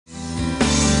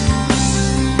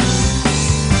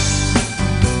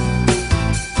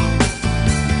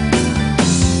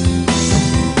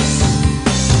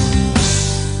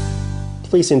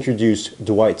please introduce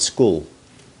Dwayteschool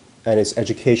and its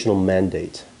educational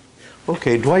mandate?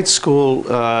 Okay,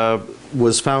 Dwayteschool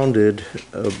was founded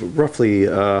roughly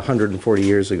 140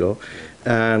 years ago,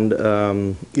 and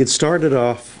it started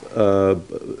off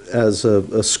as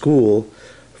a school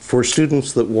for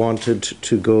students that wanted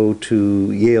to go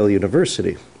to Yale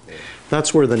University.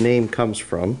 That's where the name comes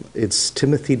from. It's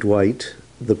Timothy Dwight,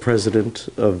 the president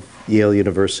of Yale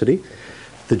University,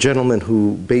 the gentleman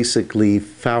who basically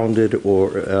founded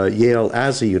Yale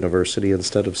as a university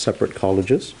instead of separate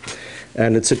colleges.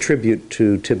 And it's a tribute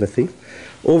to Timothy.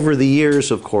 Over the years,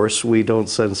 of course, we don't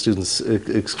send students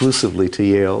exclusively to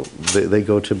Yale. They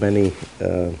go to many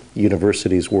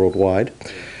universities worldwide.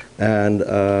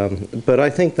 But I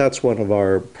think that's one of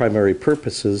our primary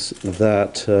purposes,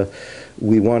 that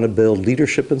we want to build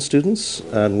leadership in students,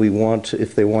 and we want,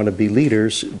 if they want to be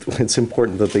leaders, it's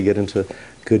important that they get into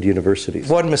good universities.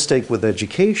 One mistake with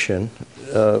education,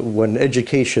 when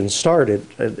education started,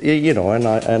 you know, and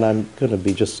I'm going to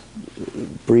be just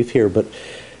brief here, but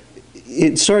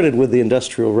it started with the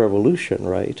Industrial Revolution,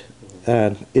 right?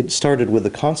 And it started with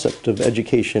the concept of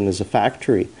education as a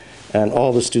factory, and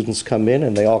all the students come in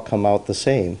and they all come out the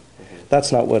same.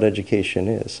 That's not what education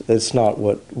is. It's not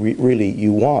what really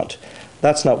you want.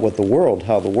 That's not what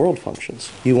how the world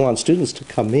functions. You want students to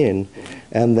come in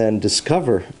and then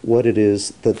discover what it is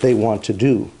that they want to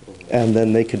do, and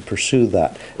then they can pursue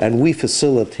that. And we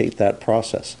facilitate that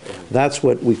process. That's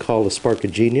what we call a spark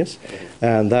of genius,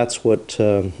 and that's what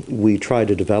we try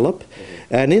to develop.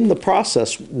 And in the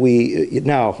process,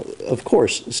 now, of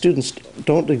course, students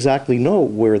don't exactly know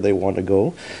where they want to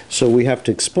go, so we have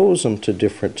to expose them to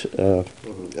different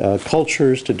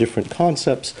cultures, to different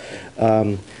concepts,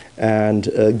 and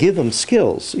give them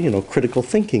skills, you know, critical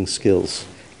thinking skills,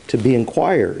 to be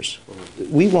inquirers.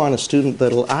 We want a student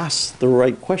that'll ask the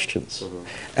right questions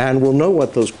and will know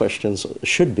what those questions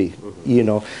should be, you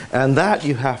know, and that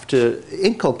you have to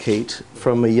inculcate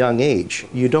from a young age.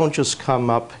 You don't just come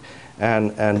up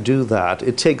and do that.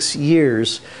 It takes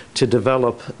years to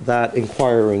develop that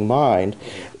inquiring mind.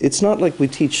 It's not like we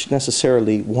teach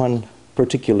necessarily one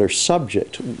particular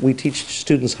subject. We teach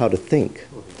students how to think.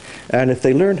 And if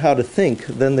they learn how to think,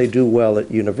 then they do well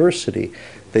at university.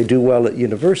 They do well at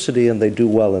university and they do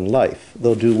well in life.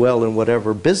 They'll do well in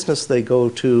whatever business they go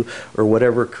to or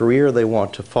whatever career they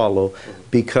want to follow,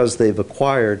 because they've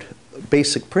acquired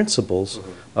basic principles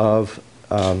of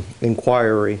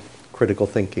inquiry, critical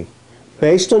thinking.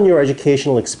 Based on your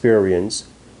educational experience,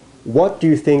 what do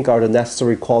you think are the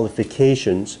necessary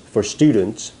qualifications for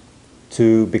students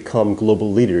to become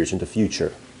global leaders in the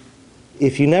future?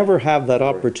 If you never have that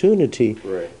opportunity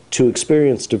to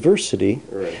experience diversity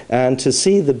and to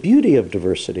see the beauty of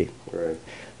diversity,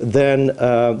 then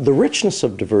the richness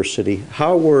of diversity,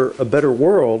 how we're a better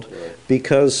world,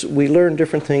 because we learn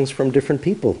different things from different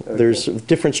people. There's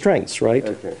different strengths, right?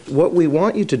 What we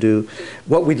want you to do,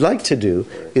 what we'd like to do,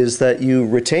 is that you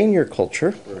retain your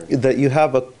culture, that you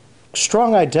have a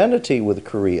strong identity with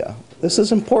Korea. This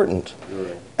is important.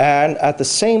 And at the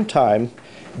same time,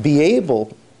 be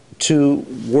able to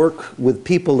work with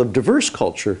people of diverse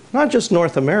culture, not just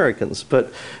North Americans,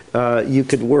 but you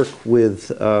could work with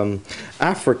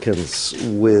Africans,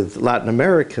 with Latin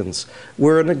Americans.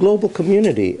 We're in a global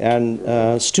community,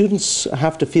 and students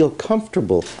have to feel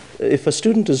comfortable. If a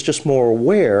student is just more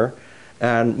aware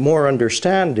and more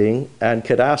understanding and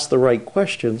could ask the right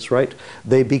questions, right,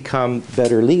 they become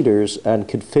better leaders and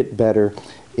could fit better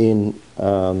in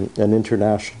an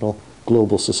international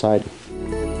global society.